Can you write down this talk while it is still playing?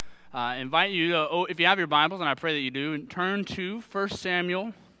invite you to, if you have your Bibles, and I pray that you do, and turn to 1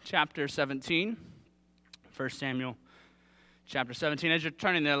 Samuel chapter 17. 1 Samuel chapter 17. As you're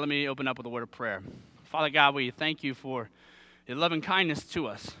turning there, let me open up with a word of prayer. Father God, we thank you for your loving kindness to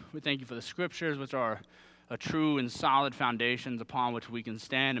us. We thank you for the scriptures, which are a true and solid foundations upon which we can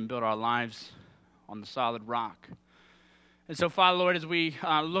stand and build our lives on the solid rock. And so, Father, Lord, as we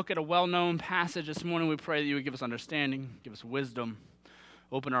look at a well-known passage this morning, we pray that you would give us understanding, give us wisdom,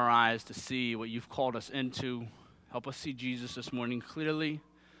 open our eyes to see what you've called us into. Help us see Jesus this morning clearly,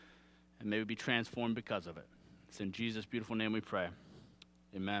 and may we be transformed because of it. It's in Jesus' beautiful name we pray.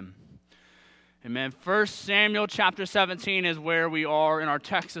 Amen. Amen. 1 Samuel chapter 17 is where we are in our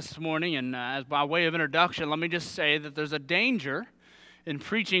text this morning, and as by way of introduction, let me just say that there's a danger in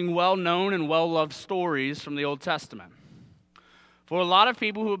preaching well-known and well-loved stories from the Old Testament. For a lot of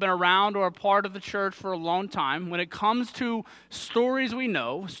people who have been around or are part of the church for a long time, when it comes to stories we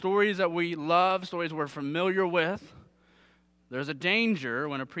know, stories that we love, stories we're familiar with, there's a danger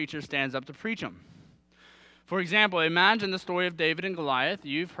when a preacher stands up to preach them. For example, imagine the story of David and Goliath.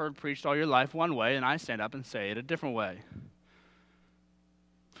 You've heard preached all your life one way, and I stand up and say it a different way.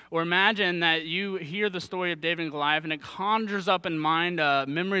 Or imagine that you hear the story of David and Goliath, and it conjures up in mind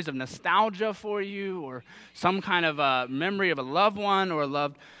memories of nostalgia for you, or some kind of memory of a loved one or a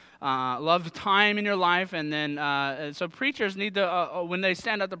loved time in your life. And then, so preachers need to, when they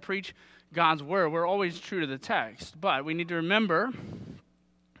stand up to preach God's word, we're always true to the text. But we need to remember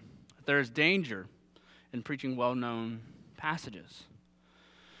that there is danger in preaching well-known passages.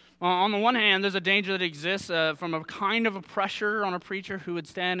 On the one hand, there's a danger that exists from a kind of a pressure on a preacher who would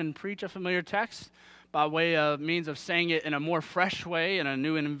stand and preach a familiar text by way of means of saying it in a more fresh way, in a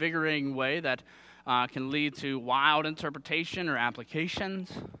new and invigorating way that can lead to wild interpretation or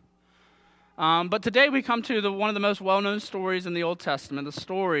applications. But today we come to one of the most well-known stories in the Old Testament, the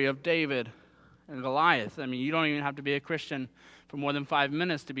story of David and Goliath. I mean, you don't even have to be a Christian for more than 5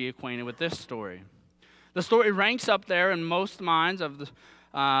 minutes to be acquainted with this story. The story ranks up there in most minds of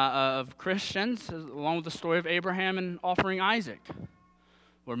Christians, along with the story of Abraham and offering Isaac,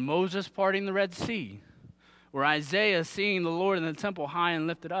 or Moses parting the Red Sea, or Isaiah seeing the Lord in the temple high and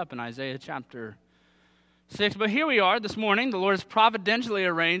lifted up in Isaiah chapter 6. But here we are this morning. The Lord has providentially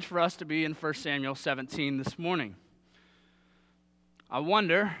arranged for us to be in 1 Samuel 17 this morning. I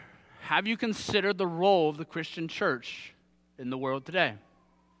wonder, have you considered the role of the Christian church in the world today?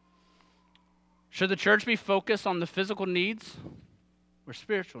 Should the church be focused on the physical needs or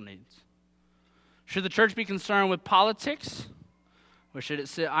spiritual needs? Should the church be concerned with politics, or should it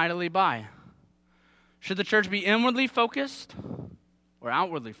sit idly by? Should the church be inwardly focused or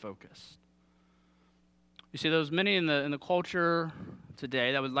outwardly focused? You see, there's many in the culture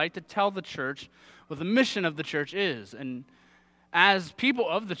today that would like to tell the church what the mission of the church is. And as people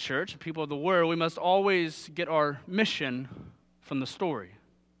of the church, people of the word, we must always get our mission from the story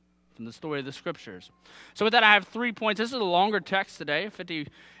of the scriptures. So with that, I have 3 points. This is a longer text today,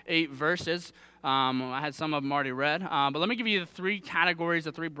 58 verses. I had some of them already read. But let me give you the 3 categories,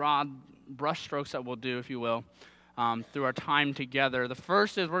 the 3 broad brush strokes that we'll do, if you will, through our time together. The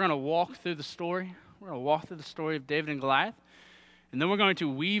first is we're going to walk through the story. We're going to walk through the story of David and Goliath. And then we're going to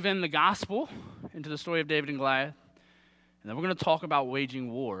weave in the gospel into the story of David and Goliath. And then we're going to talk about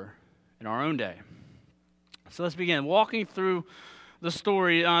waging war in our own day. So let's begin. Walking through the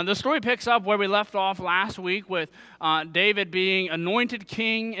story. The story picks up where we left off last week with David being anointed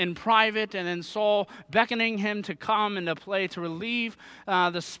king in private, and then Saul beckoning him to come into play to relieve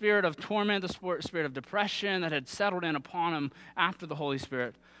the spirit of torment, the spirit of depression that had settled in upon him after the Holy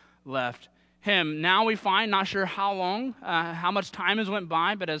Spirit left him. Now we find, not sure how long, how much time has went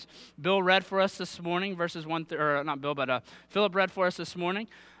by, but as Bill read for us this morning, verses 1, or not Bill, but Philip read for us this morning,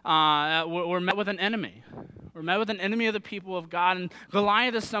 we're met with an enemy. We're met with an enemy of the people of God, and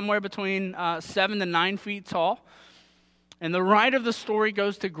Goliath is somewhere between 7 to 9 feet tall. And the writer of the story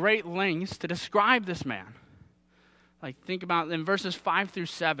goes to great lengths to describe this man. Like, think about in verses 5 through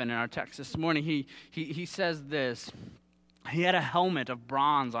 7 in our text this morning, he says this: he had a helmet of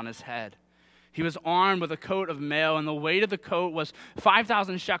bronze on his head. He was armed with a coat of mail, and the weight of the coat was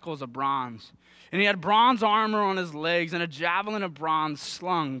 5,000 shekels of bronze. And he had bronze armor on his legs and a javelin of bronze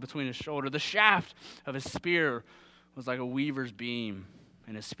slung between his shoulder. The shaft of his spear was like a weaver's beam,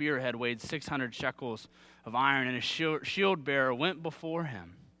 and his spearhead weighed 600 shekels of iron, and his shield bearer went before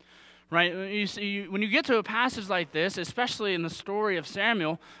him. Right? You see, when you get to a passage like this, especially in the story of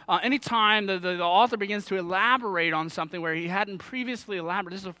Samuel, anytime the author begins to elaborate on something where he hadn't previously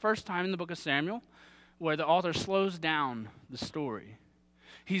elaborated, this is the first time in the book of Samuel where the author slows down the story.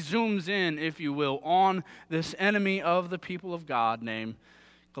 He zooms in, if you will, on this enemy of the people of God named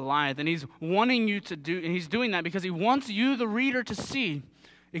Goliath. And he's wanting you to do, and he's doing that because he wants you, the reader, to see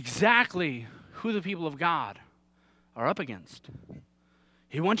exactly who the people of God are up against.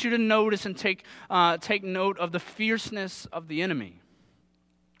 He wants you to notice and take note of the fierceness of the enemy.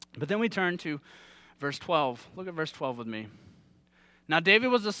 But then we turn to verse 12. Look at verse 12 with me. Now David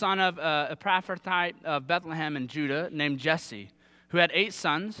was the son of a prophet of Bethlehem in Judah named Jesse, who had 8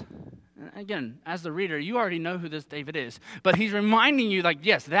 sons. And again, as the reader, you already know who this David is. But he's reminding you, like,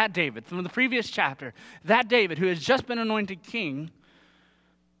 yes, that David from the previous chapter, that David who has just been anointed king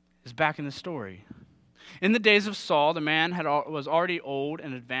is back in the story. In the days of Saul, the man was already old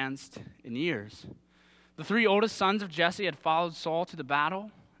and advanced in years. The 3 oldest sons of Jesse had followed Saul to the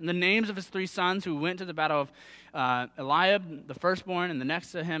battle. And the names of his 3 sons who went to the battle of Eliab, the firstborn, and the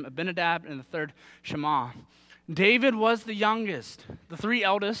next to him, Abinadab, and the third, Shammah. David was the youngest. The 3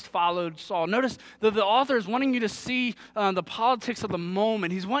 eldest followed Saul. Notice that the author is wanting you to see the politics of the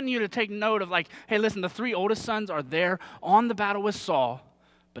moment. He's wanting you to take note of, like, hey, listen, the 3 oldest sons are there on the battle with Saul,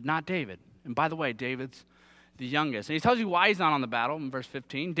 but not David. And by the way, David's the youngest. And he tells you why he's not on the battle in verse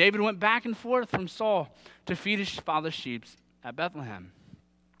 15. David went back and forth from Saul to feed his father's sheep at Bethlehem.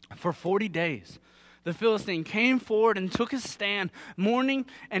 For 40 days, the Philistine came forward and took his stand morning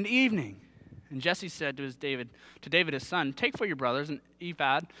and evening. And Jesse said to David his son, take for your brothers an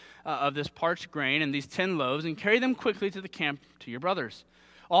ephah of this parched grain and these 10 loaves, and carry them quickly to the camp to your brothers.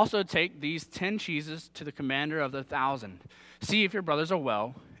 Also take these 10 cheeses to the commander of the 1,000. See if your brothers are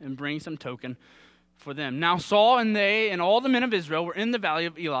well, and bring some token for them. Now Saul and they and all the men of Israel were in the valley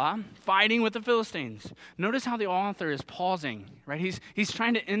of Elah, fighting with the Philistines. Notice how the author is pausing, right? He's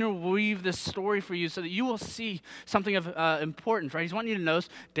trying to interweave this story for you so that you will see something of importance, right? He's wanting you to notice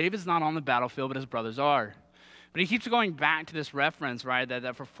David's not on the battlefield, but his brothers are. But he keeps going back to this reference, right,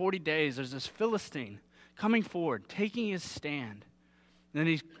 that for 40 days there's this Philistine coming forward, taking his stand. And then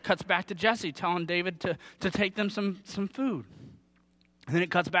he cuts back to Jesse, telling David to take them some food. And then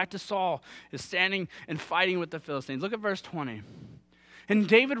it cuts back to Saul, is standing and fighting with the Philistines. Look at verse 20. And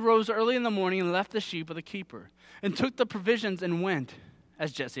David rose early in the morning and left the sheep with the keeper, and took the provisions and went,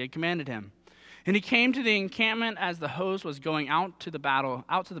 as Jesse had commanded him. And he came to the encampment as the host was going out to the battle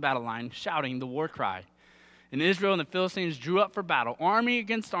line, shouting the war cry. And Israel and the Philistines drew up for battle, army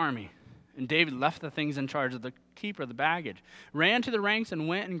against army. And David left the things in charge of the keeper of the baggage, ran to the ranks, and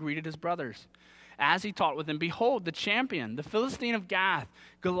went and greeted his brothers. As he talked with them, behold, the champion, the Philistine of Gath,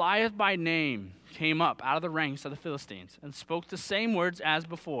 Goliath by name, came up out of the ranks of the Philistines and spoke the same words as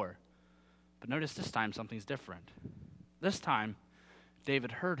before. But notice this time something's different. This time,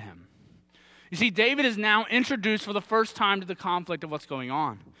 David heard him. You see, David is now introduced for the first time to the conflict of what's going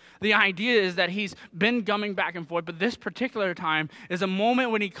on. The idea is that he's been gumming back and forth, but this particular time is a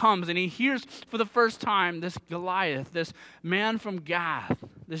moment when he comes and he hears for the first time this Goliath, this man from Gath,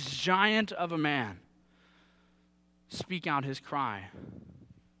 this giant of a man, speak out his cry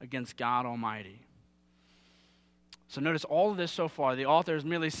against God Almighty. So notice all of this so far, the author is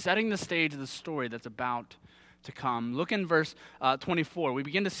merely setting the stage of the story that's about to come. Look in verse 24. We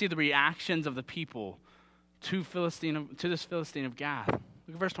begin to see the reactions of the people to this Philistine of Gath.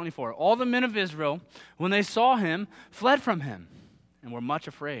 Look at verse 24. All the men of Israel, when they saw him, fled from him and were much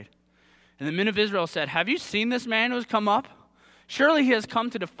afraid. And the men of Israel said, have you seen this man who has come up? Surely he has come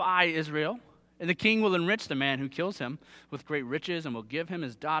to defy Israel. And the king will enrich the man who kills him with great riches, and will give him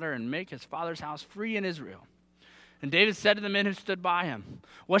his daughter and make his father's house free in Israel. And David said to the men who stood by him,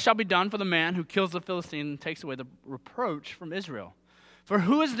 what shall be done for the man who kills the Philistine and takes away the reproach from Israel? For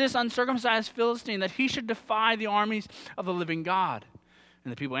who is this uncircumcised Philistine that he should defy the armies of the living God?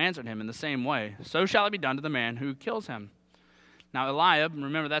 And the people answered him in the same way, so shall it be done to the man who kills him. Now Eliab,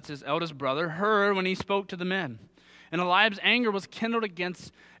 remember that's his eldest brother, heard when he spoke to the men. And Eliab's anger was kindled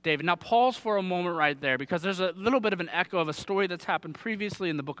against David. Now pause for a moment right there, because there's a little bit of an echo of a story that's happened previously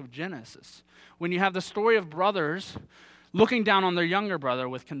in the book of Genesis. When you have the story of brothers looking down on their younger brother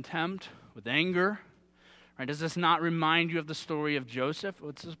with contempt, with anger. Right? Does this not remind you of the story of Joseph?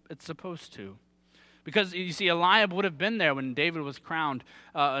 It's supposed to. Because you see, Eliab would have been there when David was crowned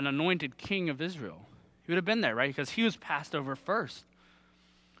an anointed king of Israel. He would have been there, right? Because he was passed over first.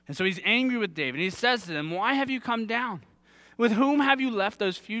 And so he's angry with David. And he says to them, why have you come down? With whom have you left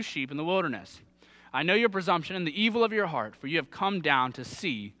those few sheep in the wilderness? I know your presumption and the evil of your heart, for you have come down to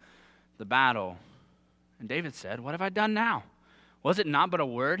see the battle. And David said, what have I done now? Was it not but a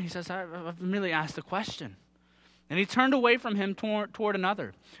word? He says, I've merely asked a question. And he turned away from him toward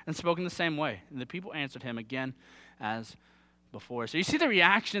another and spoke in the same way. And the people answered him again as before. So you see the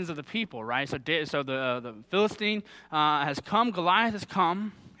reactions of the people, right? So the Philistine has come, Goliath has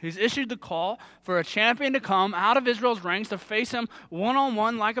come. He's issued the call for a champion to come out of Israel's ranks to face him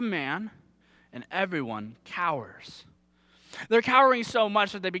one-on-one like a man, and everyone cowers. They're cowering so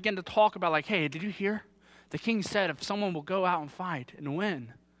much that they begin to talk about like, hey, did you hear? The king said if someone will go out and fight and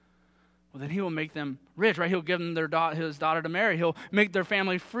win, well, then he will make them rich, right? He'll give them his daughter to marry. He'll make their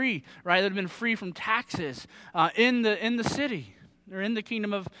family free, right? They've been free from taxes in the city or in the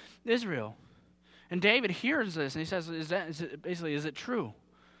kingdom of Israel. And David hears this and he says, is it true?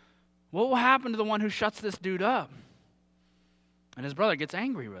 What will happen to the one who shuts this dude up? And his brother gets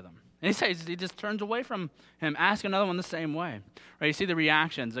angry with him. And he just turns away from him, asks another one the same way. Right? You see the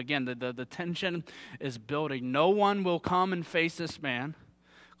reactions. Again, the tension is building. No one will come and face this man,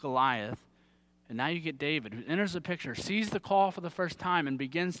 Goliath. And now you get David, who enters the picture, sees the call for the first time, and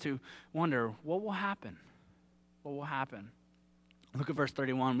begins to wonder, what will happen? What will happen? Look at verse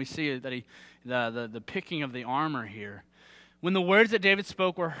 31. We see that the picking of the armor here. When the words that David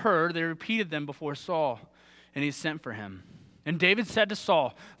spoke were heard, they repeated them before Saul, and he sent for him. And David said to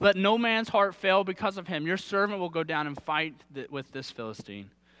Saul, let no man's heart fail because of him. Your servant will go down and fight with this Philistine.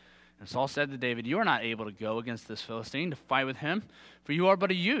 And Saul said to David, you are not able to go against this Philistine to fight with him, for you are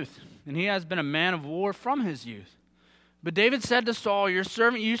but a youth, and he has been a man of war from his youth. But David said to Saul, your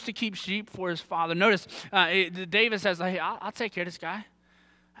servant used to keep sheep for his father. Notice, David says, hey, I'll take care of this guy.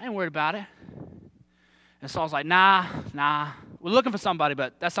 I ain't worried about it. And Saul's like, nah, we're looking for somebody,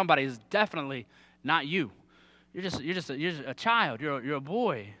 but that somebody is definitely not you. You're just a child. You're a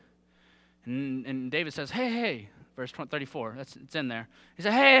boy. And David says, hey, verse 34. It's in there. He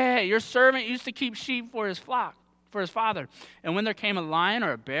said, hey, your servant used to keep sheep for his flock, for his father. And when there came a lion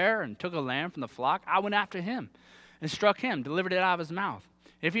or a bear and took a lamb from the flock, I went after him and struck him, delivered it out of his mouth.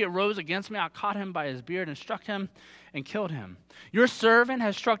 If he arose against me, I caught him by his beard and struck him and killed him. Your servant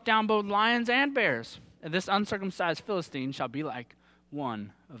has struck down both lions and bears, and this uncircumcised Philistine shall be like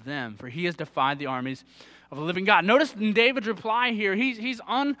one of them, for he has defied the armies of the living God. Notice in David's reply here, he's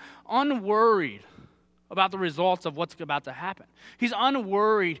unworried about the results of what's about to happen. He's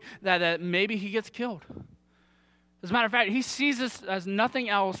unworried that maybe he gets killed. As a matter of fact, he sees this as nothing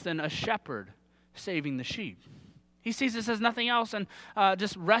else than a shepherd saving the sheep. He sees this as nothing else than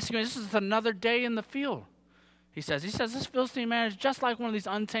just rescuing. This is another day in the field, he says. He says this Philistine man is just like one of these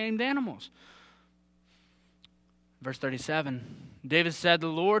untamed animals. Verse 37, David said, the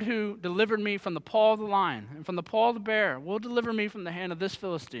Lord who delivered me from the paw of the lion and from the paw of the bear will deliver me from the hand of this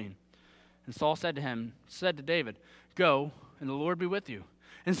Philistine. And Saul said to David, go, and the Lord be with you.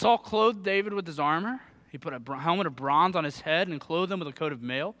 And Saul clothed David with his armor. He put a helmet of bronze on his head and clothed him with a coat of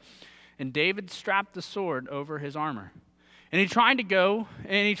mail. And David strapped the sword over his armor. And he tried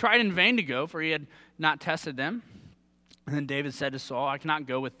in vain to go, for he had not tested them. And then David said to Saul, I cannot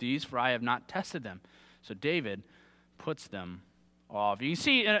go with these, for I have not tested them. So David puts them off. You can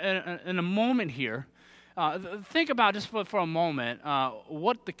see in a moment here, think about just for a moment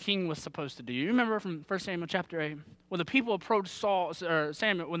what the king was supposed to do. You remember from 1 Samuel chapter 8, when the people approached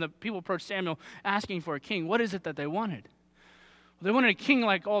Samuel asking for a king, what is it that they wanted? Well, they wanted a king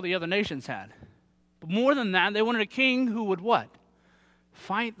like all the other nations had. But more than that, they wanted a king who would what?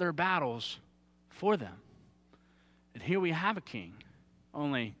 Fight their battles for them. And here we have a king,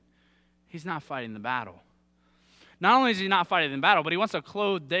 only he's not fighting the battle. Not only is he not fighting the battle, but he wants to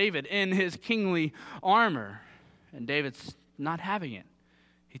clothe David in his kingly armor. And David's not having it.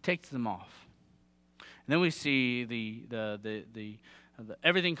 He takes them off. And then we see the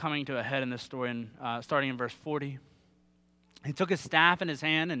everything coming to a head in this story, starting in verse 40. He took his staff in his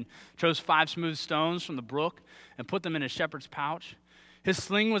hand and chose 5 smooth stones from the brook and put them in his shepherd's pouch. His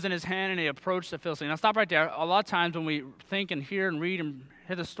sling was in his hand, and he approached the Philistine. Now, stop right there. A lot of times when we think and hear and read and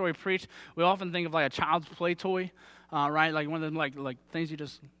hear the story preached, we often think of like a child's play toy, right? Like one of them like things you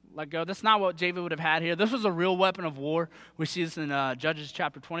just let go. That's not what David would have had here. This was a real weapon of war. We see this in Judges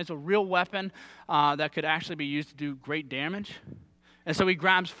chapter 20. It's a real weapon that could actually be used to do great damage. And so he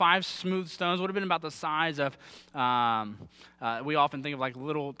grabs 5 smooth stones, would have been about the size of, we often think of like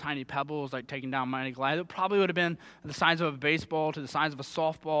little tiny pebbles, like taking down mighty Goliath. It probably would have been the size of a baseball to the size of a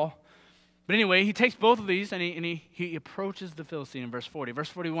softball. But anyway, he takes both of these and he approaches the Philistine in verse 40. Verse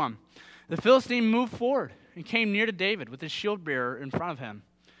 41, the Philistine moved forward and came near to David with his shield bearer in front of him.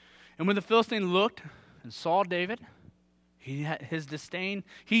 And when the Philistine looked and saw David, he disdained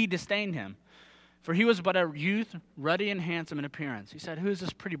him. For he was but a youth, ruddy and handsome in appearance. He said, who is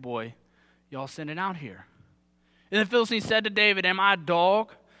this pretty boy y'all sending out here? And the Philistine said to David, am I a dog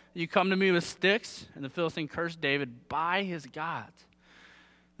that you come to me with sticks? And the Philistine cursed David by his gods.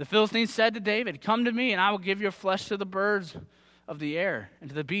 The Philistine said to David, come to me, and I will give your flesh to the birds of the air and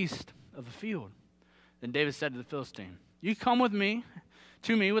to the beasts of the field. Then David said to the Philistine, you come with me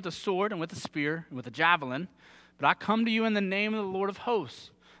to me with a sword and with a spear and with a javelin, but I come to you in the name of the Lord of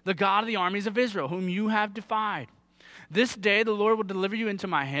hosts, the God of the armies of Israel, whom you have defied. This day the Lord will deliver you into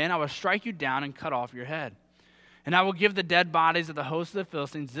my hand. I will strike you down and cut off your head. And I will give the dead bodies of the host of the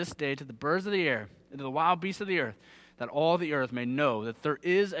Philistines this day to the birds of the air and to the wild beasts of the earth, that all the earth may know that there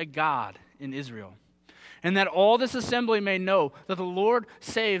is a God in Israel. And that all this assembly may know that the Lord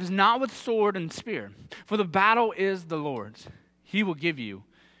saves not with sword and spear, for the battle is the Lord's. He will give you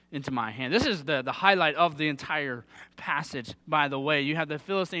into my hand. This is the highlight of the entire passage, by the way. You have the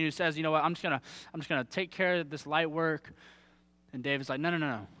Philistine who says, you know what, I'm just gonna take care of this light work. And David's like,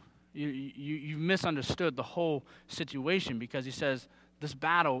 no. You misunderstood the whole situation, because he says, this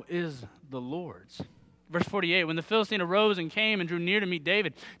battle is the Lord's. Verse 48, when the Philistine arose and came and drew near to meet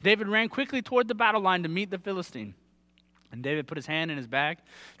David, David ran quickly toward the battle line to meet the Philistine. And David put his hand in his bag,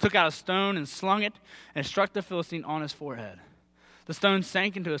 took out a stone and slung it, and struck the Philistine on his forehead. The stone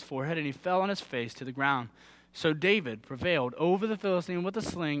sank into his forehead, and he fell on his face to the ground. So David prevailed over the Philistine with a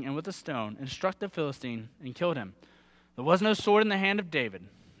sling and with a stone, and struck the Philistine and killed him. There was no sword in the hand of David.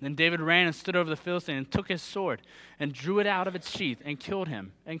 Then David ran and stood over the Philistine and took his sword and drew it out of its sheath and killed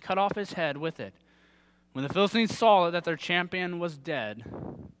him and cut off his head with it. When the Philistines saw that their champion was dead,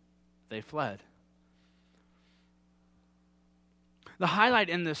 they fled. The highlight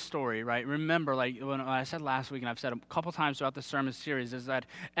in this story, right, remember, like when I said last week, and I've said a couple times throughout the sermon series, is that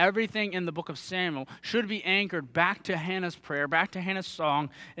everything in the book of Samuel should be anchored back to Hannah's prayer, back to Hannah's song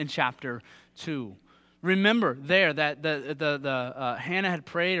in chapter 2. Remember there that Hannah had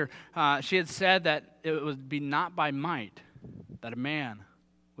prayed, or she had said that it would be not by might that a man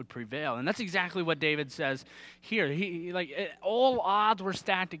would prevail. And that's exactly what David says here. All odds were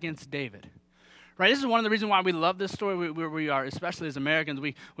stacked against David. Right? This is one of the reasons why we love this story. We are, especially as Americans,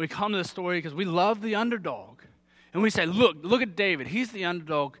 we come to this story because we love the underdog. And we say, look at David. He's the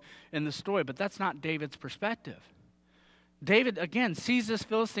underdog in the story. But that's not David's perspective. David, again, sees this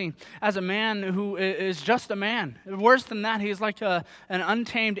Philistine as a man who is just a man. Worse than that, he's like an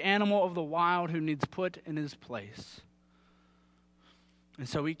untamed animal of the wild who needs put in his place. And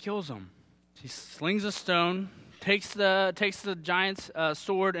so he kills him. He slings a stone, takes the giant's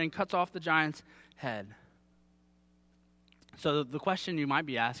sword, and cuts off the giant's head. So the question you might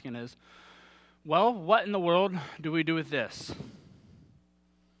be asking is, well, what in the world do we do with this?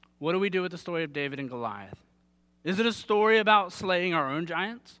 What do we do with the story of David and Goliath? Is it a story about slaying our own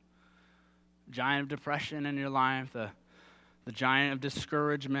giants? Giant of depression in your life, the giant of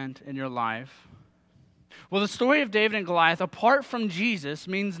discouragement in your life. Well, the story of David and Goliath, apart from Jesus,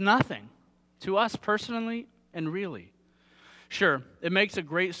 means nothing to us personally and really. Sure, it makes a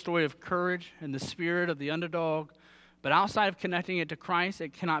great story of courage and the spirit of the underdog, but outside of connecting it to Christ,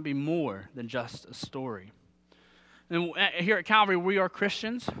 it cannot be more than just a story. And here at Calvary, we are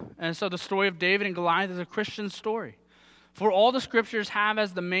Christians, and so the story of David and Goliath is a Christian story. For all the scriptures have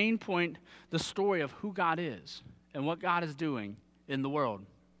as the main point the story of who God is and what God is doing in the world.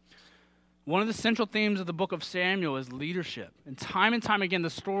 One of the central themes of the book of Samuel is leadership. And time again, the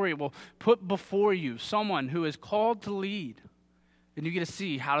story will put before you someone who is called to lead, and you get to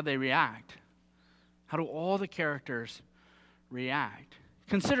see how do they react. How do all the characters react?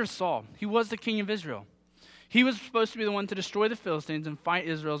 Consider Saul. He was the king of Israel. He was supposed to be the one to destroy the Philistines and fight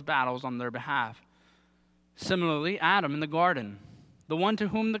Israel's battles on their behalf. Similarly, Adam in the garden, the one to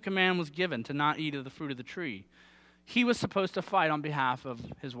whom the command was given to not eat of the fruit of the tree, he was supposed to fight on behalf of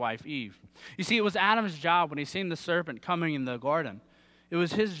his wife Eve. You see, it was Adam's job when he seen the serpent coming in the garden. It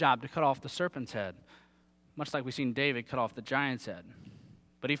was his job to cut off the serpent's head, much like we've seen David cut off the giant's head.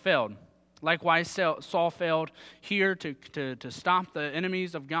 But he failed. Likewise, Saul failed here to stop the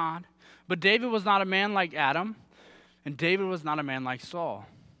enemies of God. But David was not a man like Adam, and David was not a man like Saul.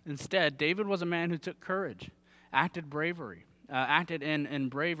 Instead, David was a man who took courage, acted in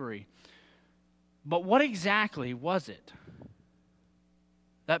bravery. But what exactly was it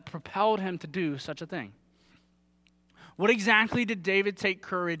that propelled him to do such a thing? What exactly did David take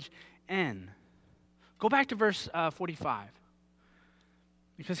courage in? Go back to verse 45.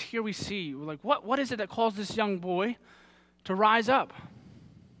 Because here we see, what is it that caused this young boy to rise up?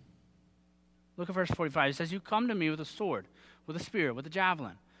 Look at verse 45. It says, you come to me with a sword, with a spear, with a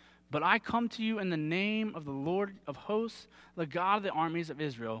javelin. But I come to you in the name of the Lord of hosts, the God of the armies of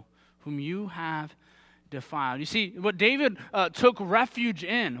Israel, whom you have defiled. You see, what David took refuge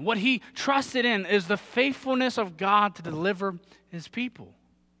in, what he trusted in, is the faithfulness of God to deliver his people.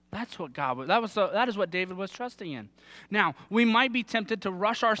 That's what that is what David was trusting in. Now, we might be tempted to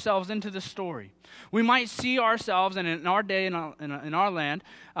rush ourselves into this story. We might see ourselves, and in our day, in our land,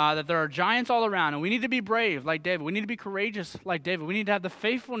 that there are giants all around, and we need to be brave like David. We need to be courageous like David. We need to have the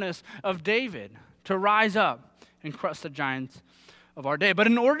faithfulness of David to rise up and crush the giants of our day. But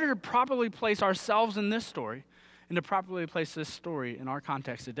in order to properly place ourselves in this story, and to properly place this story in our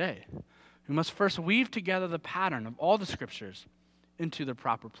context today, we must first weave together the pattern of all the scriptures into their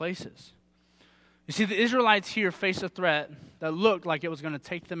proper places. You see, the Israelites here faced a threat that looked like it was going to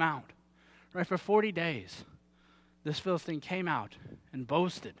take them out. Right, for 40 days, this Philistine came out and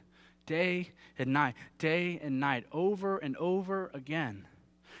boasted day and night, over and over again.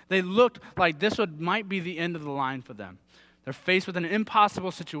 They looked like this might be the end of the line for them. They're faced with an impossible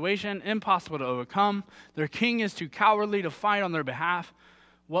situation, impossible to overcome. Their king is too cowardly to fight on their behalf.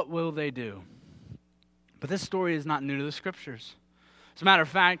 What will they do? But this story is not new to the scriptures. As a matter of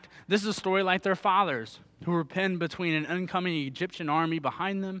fact, this is a story like their fathers, who were pinned between an incoming Egyptian army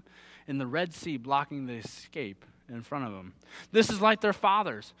behind them and the Red Sea blocking the escape in front of them. This is like their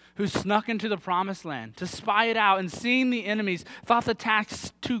fathers, who snuck into the promised land to spy it out, and seeing the enemies, thought the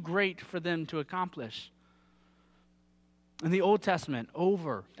task too great for them to accomplish. In the Old Testament,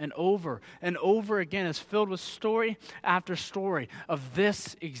 over and over and over again, is filled with story after story of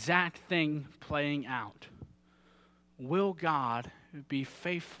this exact thing playing out. Will God be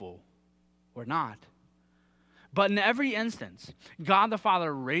faithful or not? But in every instance, God the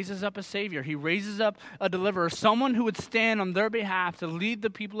Father raises up a Savior. He raises up a deliverer, someone who would stand on their behalf to lead the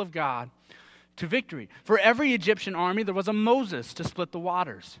people of God to victory. For every Egyptian army, there was a Moses to split the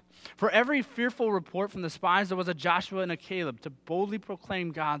waters. For every fearful report from the spies, there was a Joshua and a Caleb to boldly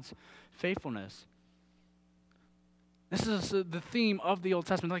proclaim God's faithfulness. This is the theme of the Old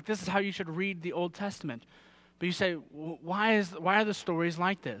Testament. Like, this is how you should read the Old Testament. But you say, why are the stories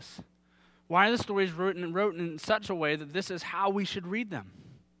like this? Why are the stories written in such a way that this is how we should read them?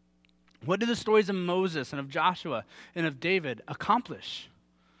 What do the stories of Moses and of Joshua and of David accomplish?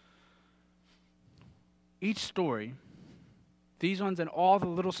 Each story, these ones and all the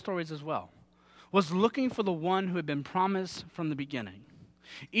little stories as well, was looking for the one who had been promised from the beginning.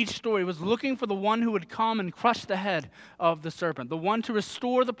 Each story was looking for the one who would come and crush the head of the serpent, the one to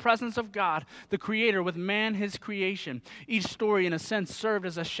restore the presence of God, the Creator, with man, his creation. Each story, in a sense, served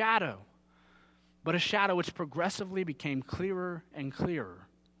as a shadow, but a shadow which progressively became clearer and clearer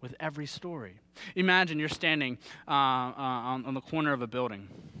with every story. Imagine you're standing on the corner of a building,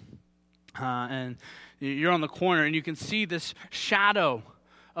 and you're on the corner, and you can see this shadow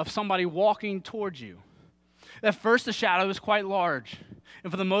of somebody walking towards you. At first, the shadow is quite large,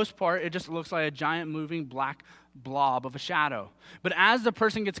 and for the most part, it just looks like a giant moving black blob of a shadow. But as the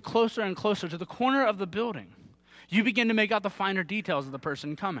person gets closer and closer to the corner of the building, you begin to make out the finer details of the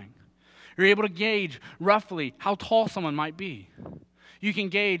person coming. You're able to gauge roughly how tall someone might be. You can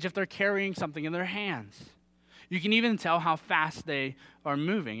gauge if they're carrying something in their hands. You can even tell how fast they are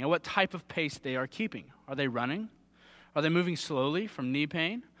moving and what type of pace they are keeping. Are they running? Are they moving slowly from knee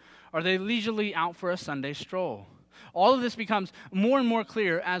pain? Are they leisurely out for a Sunday stroll? All of this becomes more and more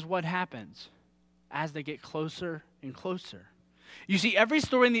clear as what happens as they get closer and closer. You see, every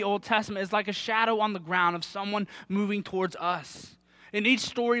story in the Old Testament is like a shadow on the ground of someone moving towards us. And each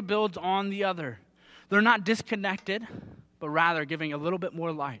story builds on the other. They're not disconnected, but rather giving a little bit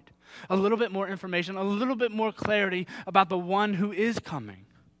more light, a little bit more information, a little bit more clarity about the one who is coming.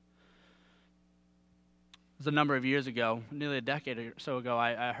 It was a number of years ago, nearly a decade or so ago,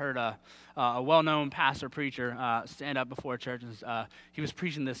 I heard a well-known pastor preacher stand up before a church, and he was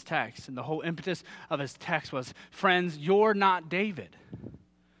preaching this text, and the whole impetus of his text was, "Friends, you're not David."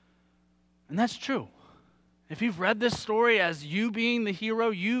 And that's true. If you've read this story as you being the hero,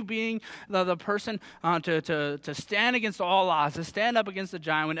 you being the person to stand against all odds, to stand up against the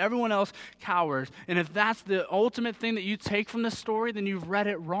giant when everyone else cowers, and if that's the ultimate thing that you take from this story, then you've read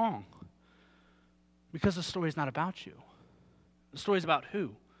it wrong. Because the story is not about you. The story is about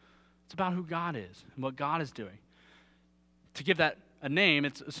who? It's about who God is and what God is doing. To give that a name,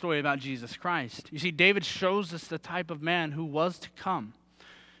 it's a story about Jesus Christ. You see, David shows us the type of man who was to come.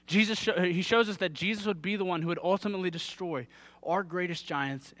 He shows us that Jesus would be the one who would ultimately destroy our greatest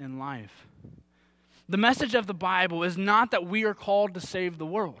giants in life. The message of the Bible is not that we are called to save the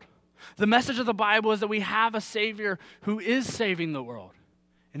world. The message of the Bible is that we have a Savior who is saving the world,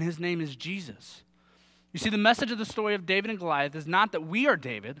 and his name is Jesus. You see, the message of the story of David and Goliath is not that we are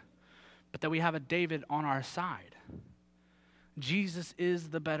David, but that we have a David on our side. Jesus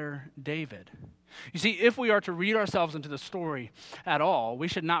is the better David. You see, if we are to read ourselves into the story at all, we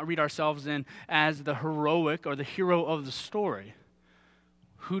should not read ourselves in as the heroic or the hero of the story.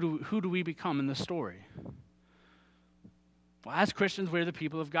 who do we become in this story? Well, as Christians, we're the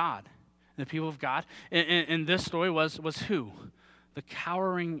people of God. And the people of God in this story was who? The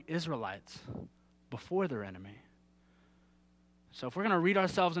cowering Israelites before their enemy. So if we're going to read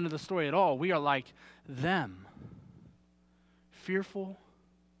ourselves into the story at all, we are like them. Fearful,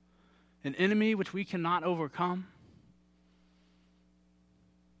 an enemy which we cannot overcome,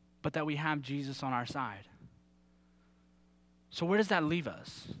 but that we have Jesus on our side. So where does that leave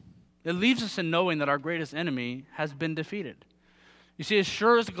us? It leaves us in knowing that our greatest enemy has been defeated. You see, as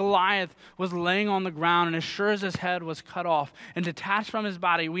sure as Goliath was laying on the ground and as sure as his head was cut off and detached from his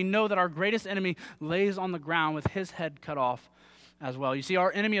body, we know that our greatest enemy lays on the ground with his head cut off as well. You see,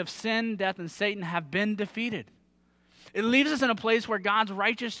 our enemy of sin, death, and Satan have been defeated. It leaves us in a place where God's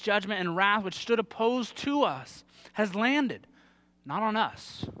righteous judgment and wrath, which stood opposed to us, has landed, not on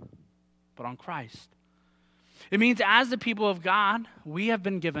us, but on Christ. It means as the people of God, we have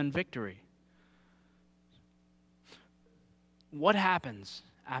been given victory. What happens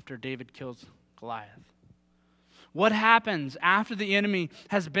after David kills Goliath? What happens after the enemy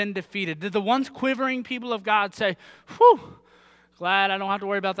has been defeated? Did the once quivering people of God say, "Whew, glad I don't have to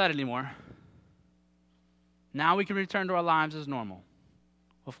worry about that anymore. Now we can return to our lives as normal"?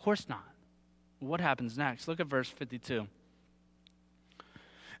 Well, of course not. What happens next? Look at verse 52.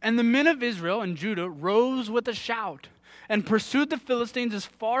 And the men of Israel and Judah rose with a shout and pursued the Philistines as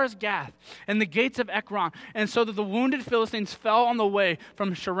far as Gath and the gates of Ekron, and so that the wounded Philistines fell on the way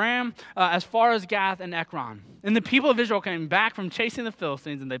from Sharam as far as Gath and Ekron. And the people of Israel came back from chasing the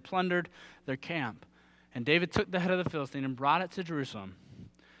Philistines, and they plundered their camp. And David took the head of the Philistine and brought it to Jerusalem,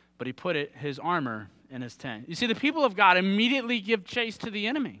 but he put his armor in his tent. You see, the people of God immediately give chase to the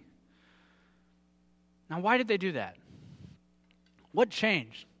enemy. Now, why did they do that? What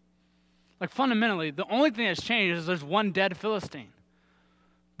changed? Like fundamentally, the only thing that's changed is there's one dead Philistine.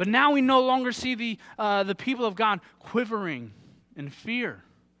 But now we no longer see the people of God quivering in fear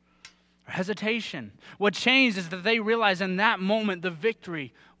or hesitation. What changed is that they realized in that moment the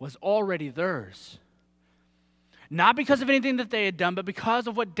victory was already theirs. Not because of anything that they had done, but because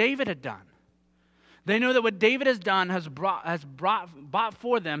of what David had done. They know that what David has done has brought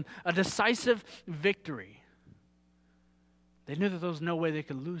for them a decisive victory. They knew that there was no way they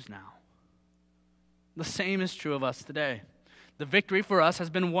could lose now. The same is true of us today. The victory for us has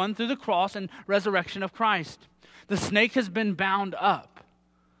been won through the cross and resurrection of Christ. The snake has been bound up.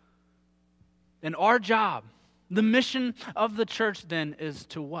 And our job, the mission of the church then, is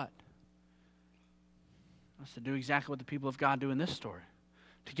to what? It's to do exactly what the people of God do in this story.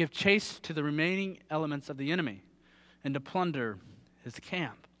 To give chase to the remaining elements of the enemy and to plunder his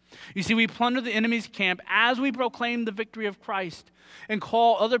camp. You see, we plunder the enemy's camp as we proclaim the victory of Christ and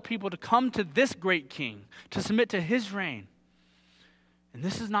call other people to come to this great king, to submit to his reign. And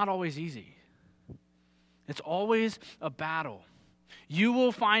this is not always easy. It's always a battle. You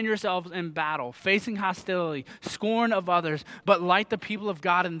will find yourselves in battle, facing hostility, scorn of others, but like the people of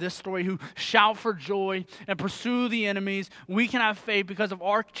God in this story who shout for joy and pursue the enemies, we can have faith because of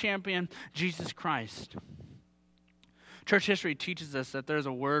our champion, Jesus Christ. Church history teaches us that there's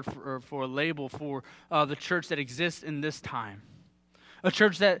a word for a label for the church that exists in this time. A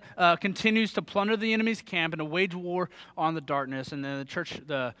church that continues to plunder the enemy's camp and to wage war on the darkness. And the church,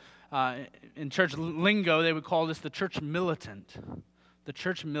 in church lingo, they would call this the church militant. The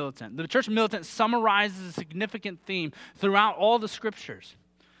church militant. The church militant summarizes a significant theme throughout all the scriptures.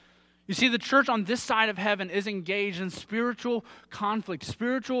 You see, the church on this side of heaven is engaged in spiritual conflict,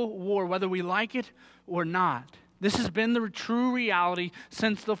 spiritual war, whether we like it or not. This has been the true reality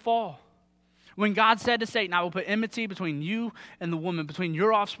since the fall. When God said to Satan, "I will put enmity between you and the woman, between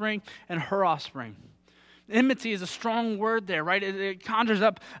your offspring and her offspring." Enmity is a strong word there, right? It conjures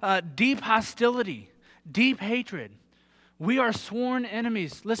up deep hostility, deep hatred. We are sworn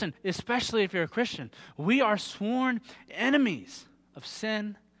enemies. Listen, especially if you're a Christian, we are sworn enemies of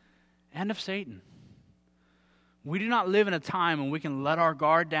sin and of Satan. We do not live in a time when we can let our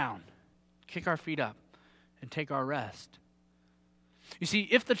guard down, kick our feet up, and take our rest. You see,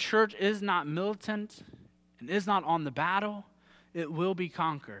 if the church is not militant and is not on the battle, it will be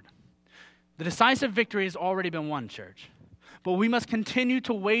conquered. The decisive victory has already been won, church. But we must continue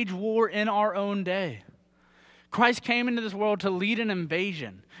to wage war in our own day. Christ came into this world to lead an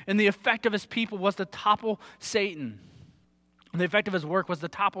invasion, and the effect of his people was to topple Satan. The effect of his work was to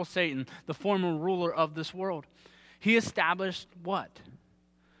topple Satan, the former ruler of this world. He established what?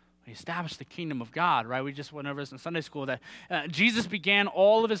 He established the kingdom of God, right? We just went over this in Sunday school, that Jesus began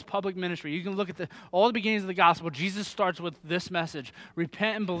all of his public ministry. You can look at all the beginnings of the gospel. Jesus starts with this message: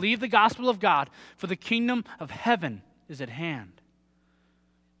 repent and believe the gospel of God, for the kingdom of heaven is at hand.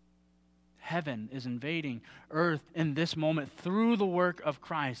 heaven is invading earth in this moment through the work of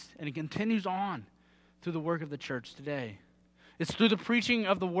Christ. And it continues on through the work of the church today. It's through the preaching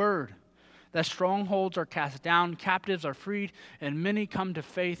of the word that strongholds are cast down, captives are freed, and many come to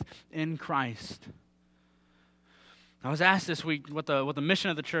faith in Christ. I was asked this week what the mission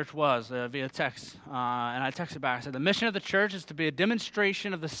of the church was via text, and I texted back. I said, the mission of the church is to be a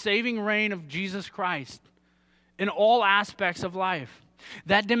demonstration of the saving reign of Jesus Christ in all aspects of life.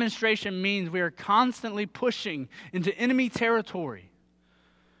 That demonstration means we are constantly pushing into enemy territory.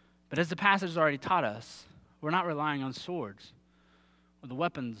 But as the passage has already taught us, we're not relying on swords or the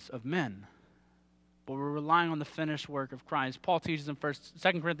weapons of men, but we're relying on the finished work of Christ. Paul teaches in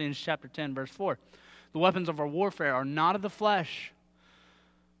 2 Corinthians chapter 10, verse 4, the weapons of our warfare are not of the flesh,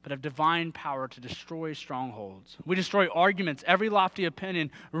 but of divine power to destroy strongholds. We destroy arguments, every lofty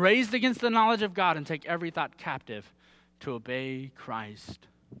opinion raised against the knowledge of God, and take every thought captive to obey Christ.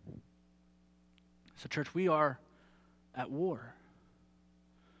 So, church, we are at war.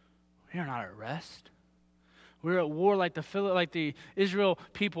 We are not at rest. We're at war like the Israel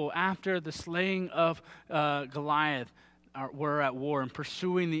people after the slaying of Goliath. We're at war and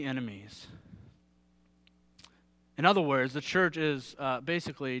pursuing the enemies. In other words, the church is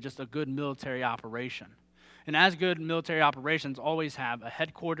basically just a good military operation. And as good military operations always have a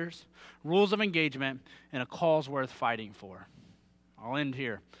headquarters, rules of engagement, and a cause worth fighting for. I'll end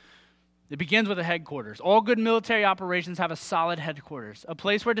here. It begins with a headquarters. All good military operations have a solid headquarters, a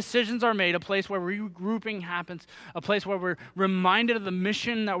place where decisions are made, a place where regrouping happens, a place where we're reminded of the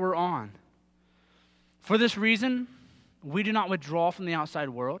mission that we're on. For this reason, we do not withdraw from the outside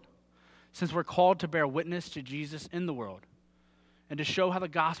world, since we're called to bear witness to Jesus in the world and to show how the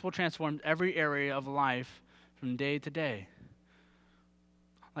gospel transforms every area of life from day to day.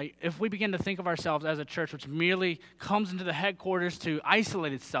 Like, if we begin to think of ourselves as a church which merely comes into the headquarters to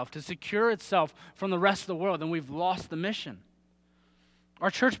isolate itself, to secure itself from the rest of the world, then we've lost the mission. Our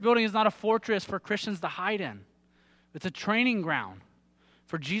church building is not a fortress for Christians to hide in. It's a training ground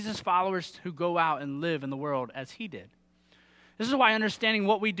for Jesus followers who go out and live in the world as he did. This is why understanding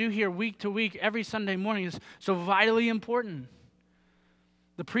what we do here week to week, every Sunday morning, is so vitally important.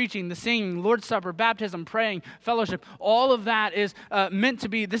 The preaching, the singing, Lord's Supper, baptism, praying, fellowship, all of that is meant to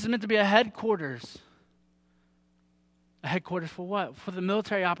be a headquarters. A headquarters for what? For the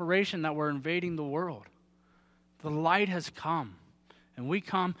military operation that we're invading the world. The light has come. And we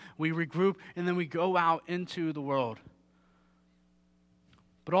come, we regroup, and then we go out into the world.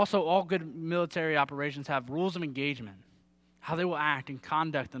 But also, all good military operations have rules of engagement, how they will act and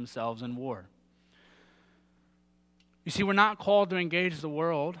conduct themselves in war. You see, we're not called to engage the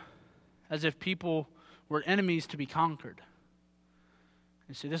world as if people were enemies to be conquered.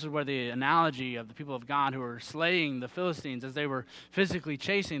 You see, this is where the analogy of the people of God who were slaying the Philistines as they were physically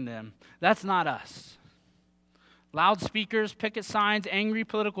chasing them, that's not us. Loudspeakers, picket signs, angry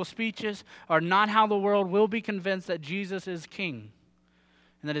political speeches are not how the world will be convinced that Jesus is king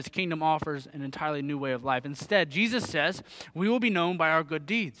and that his kingdom offers an entirely new way of life. Instead, Jesus says we will be known by our good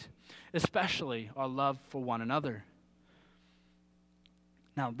deeds, especially our love for one another.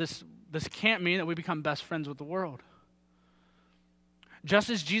 Now, this can't mean that we become best friends with the world. Just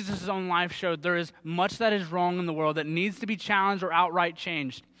as Jesus' own life showed, there is much that is wrong in the world that needs to be challenged or outright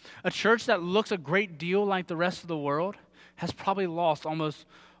changed. A church that looks a great deal like the rest of the world has probably lost almost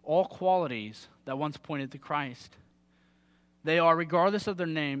all qualities that once pointed to Christ. They are, regardless of their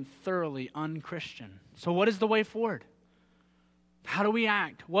name, thoroughly unchristian. So what is the way forward? How do we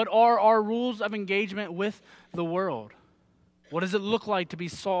act? What are our rules of engagement with the world? What does it look like to be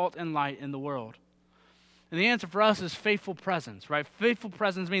salt and light in the world? And the answer for us is faithful presence, right? Faithful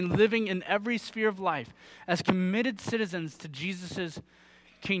presence means living in every sphere of life as committed citizens to Jesus'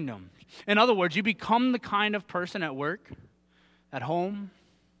 kingdom. In other words, you become the kind of person at work, at home,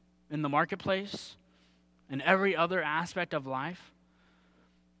 in the marketplace, in every other aspect of life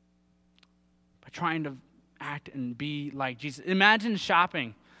by trying to act and be like Jesus. Imagine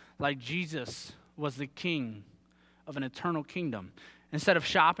shopping like Jesus was the king of an eternal kingdom, instead of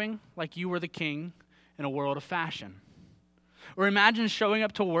shopping like you were the king in a world of fashion. Or imagine showing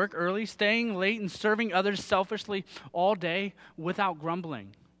up to work early, staying late, and serving others selfishly all day without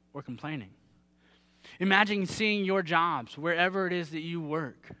grumbling or complaining. Imagine seeing your jobs, wherever it is that you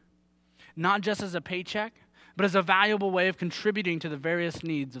work, not just as a paycheck, but as a valuable way of contributing to the various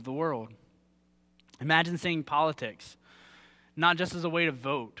needs of the world. Imagine seeing politics, not just as a way to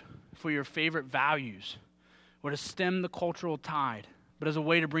vote for your favorite values, or to stem the cultural tide, but as a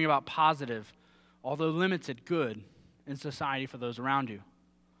way to bring about positive, although limited, good in society for those around you.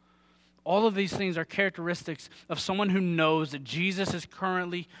 All of these things are characteristics of someone who knows that Jesus is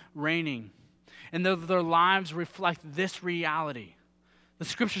currently reigning and their lives reflect this reality. The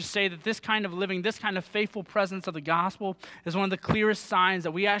scriptures say that this kind of living, this kind of faithful presence of the gospel is one of the clearest signs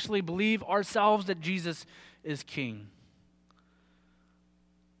that we actually believe ourselves that Jesus is King.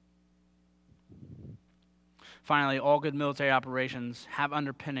 Finally, all good military operations have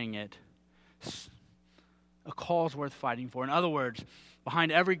underpinning it a cause worth fighting for. In other words,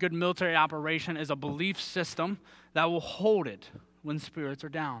 behind every good military operation is a belief system that will hold it when spirits are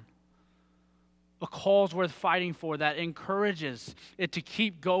down. A cause worth fighting for that encourages it to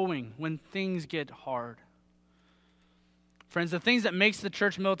keep going when things get hard. Friends, the things that makes the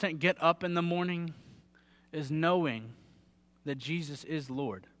church militant get up in the morning is knowing that Jesus is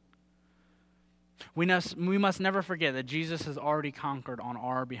Lord. We must never forget that Jesus has already conquered on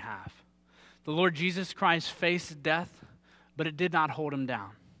our behalf. The Lord Jesus Christ faced death, but it did not hold him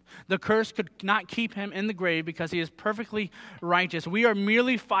down. The curse could not keep him in the grave because he is perfectly righteous. We are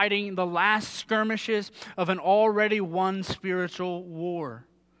merely fighting the last skirmishes of an already won spiritual war.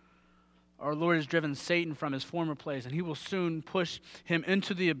 Our Lord has driven Satan from his former place, and he will soon push him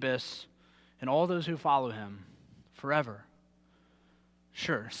into the abyss and all those who follow him forever.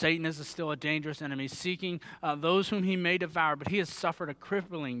 Sure, Satan is still a dangerous enemy, seeking those whom he may devour, but he has suffered a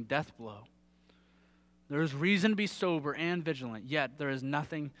crippling death blow. There is reason to be sober and vigilant, yet there is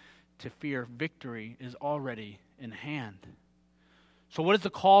nothing to fear. Victory is already in hand. So what is the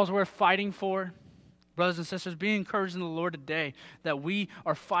cause we're fighting for? Brothers and sisters, be encouraged in the Lord today that we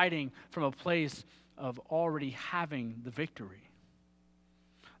are fighting from a place of already having the victory.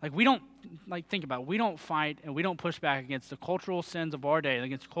 Think about it. We don't fight and we don't push back against the cultural sins of our day,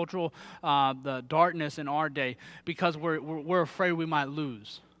 against cultural, the darkness in our day, because we're afraid we might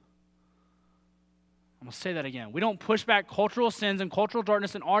lose. I'm going to say that again. We don't push back cultural sins and cultural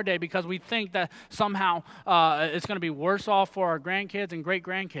darkness in our day because we think that somehow it's going to be worse off for our grandkids and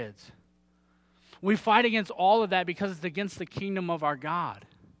great-grandkids. We fight against all of that because it's against the kingdom of our God.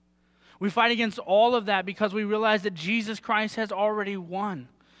 We fight against all of that because we realize that Jesus Christ has already won.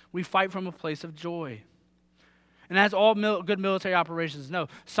 We fight from a place of joy. And as all good military operations know,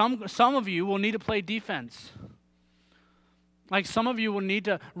 some of you will need to play defense. Like some of you will need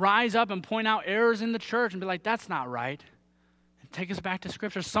to rise up and point out errors in the church and be like, that's not right. And take us back to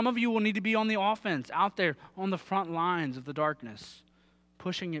Scripture. Some of you will need to be on the offense, out there on the front lines of the darkness,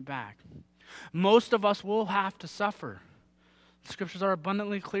 pushing it back. Most of us will have to suffer. The Scriptures are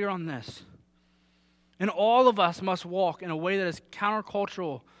abundantly clear on this. And all of us must walk in a way that is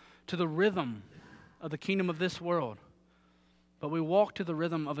countercultural to the rhythm of the kingdom of this world. But we walk to the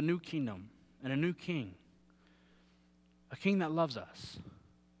rhythm of a new kingdom and a new king. A king that loves us.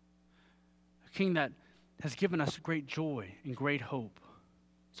 A king that has given us great joy and great hope.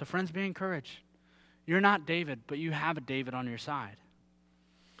 So friends, be encouraged. You're not David, but you have a David on your side.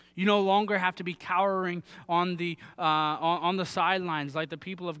 You no longer have to be cowering on the sidelines like the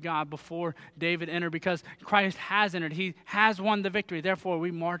people of God before David entered, because Christ has entered. He has won the victory. Therefore,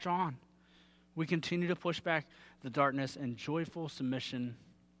 we march on. We continue to push back the darkness in joyful submission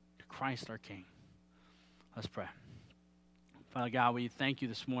to Christ our King. Let's pray. Father God, we thank you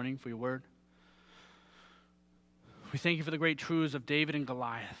this morning for your word. We thank you for the great truths of David and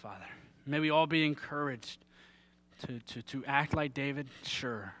Goliath, Father. May we all be encouraged to act like David,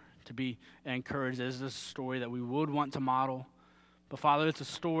 sure. To be encouraged is this story that we would want to model. But Father, it's a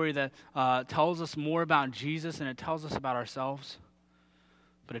story that tells us more about Jesus and it tells us about ourselves.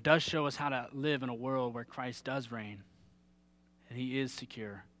 But it does show us how to live in a world where Christ does reign and he is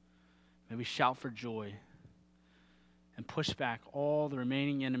secure. May we shout for joy and push back all the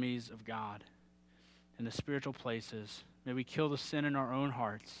remaining enemies of God in the spiritual places. May we kill the sin in our own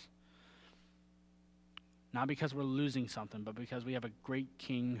hearts. Not because we're losing something, but because we have a great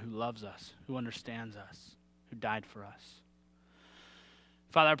King who loves us, who understands us, who died for us.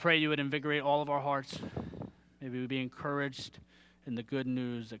 Father, I pray you would invigorate all of our hearts. May we be encouraged in the good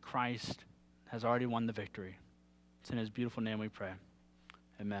news that Christ has already won the victory. It's in his beautiful name we pray.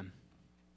 Amen.